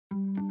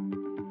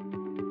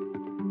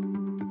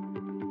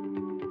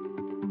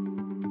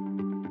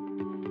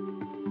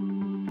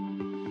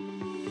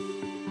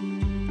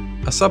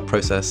A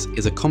sub-process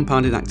is a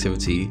compounded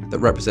activity that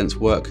represents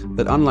work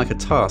that, unlike a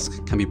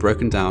task, can be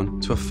broken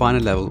down to a finer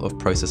level of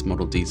process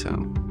model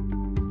detail.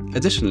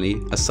 Additionally,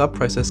 a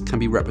sub-process can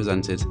be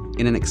represented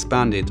in an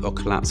expanded or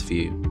collapsed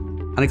view.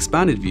 An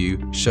expanded view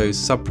shows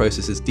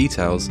sub-processes'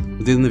 details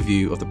within the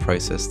view of the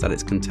process that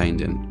it's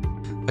contained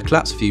in. A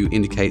collapsed view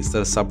indicates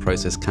that a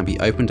sub-process can be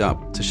opened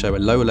up to show a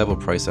lower-level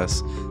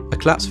process. A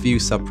collapsed view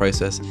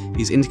sub-process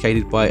is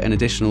indicated by an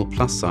additional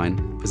plus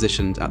sign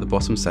positioned at the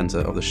bottom center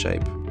of the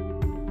shape.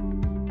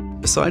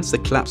 Besides the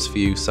collapsed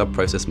view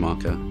sub-process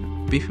marker,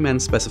 BPMN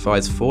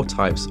specifies 4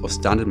 types of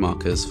standard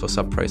markers for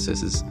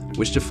sub-processes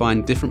which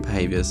define different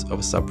behaviours of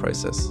a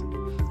sub-process: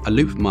 a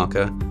loop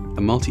marker,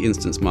 a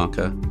multi-instance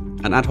marker,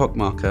 an ad hoc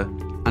marker,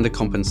 and a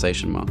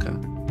compensation marker.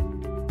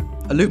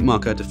 A loop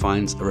marker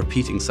defines a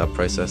repeating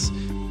sub-process,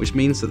 which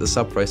means that the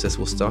sub-process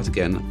will start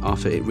again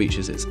after it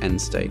reaches its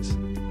end state.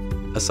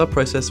 A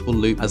sub-process will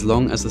loop as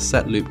long as the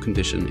set loop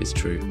condition is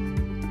true.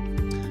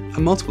 A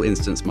multiple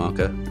instance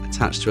marker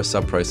attached to a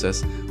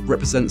sub-process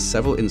represents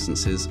several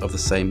instances of the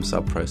same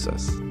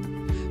sub-process.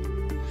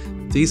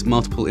 These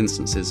multiple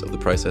instances of the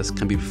process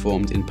can be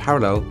performed in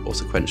parallel or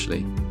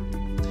sequentially.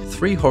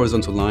 3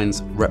 horizontal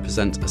lines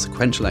represent a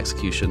sequential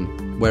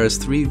execution, whereas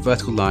 3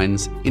 vertical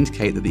lines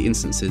indicate that the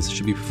instances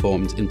should be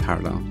performed in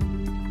parallel.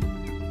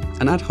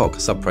 An ad hoc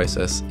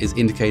sub-process is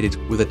indicated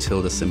with a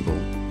tilde symbol.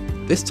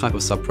 This type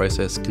of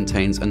sub-process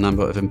contains a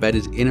number of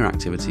embedded inner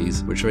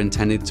activities which are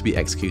intended to be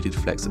executed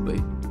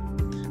flexibly.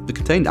 The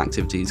contained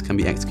activities can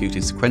be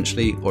executed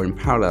sequentially or in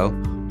parallel,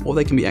 or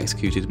they can be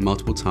executed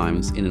multiple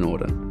times in an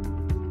order.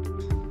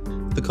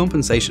 The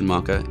compensation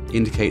marker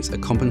indicates a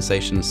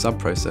compensation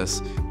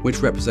sub-process,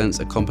 which represents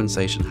a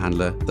compensation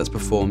handler that's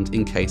performed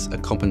in case a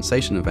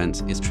compensation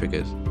event is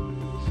triggered.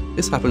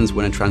 This happens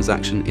when a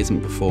transaction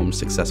isn't performed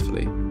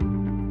successfully.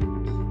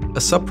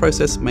 A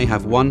sub-process may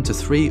have 1 to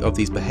 3 of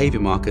these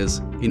behaviour markers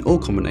in all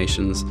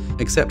combinations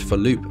except for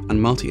loop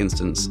and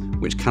multi-instance,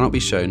 which cannot be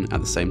shown at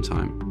the same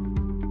time.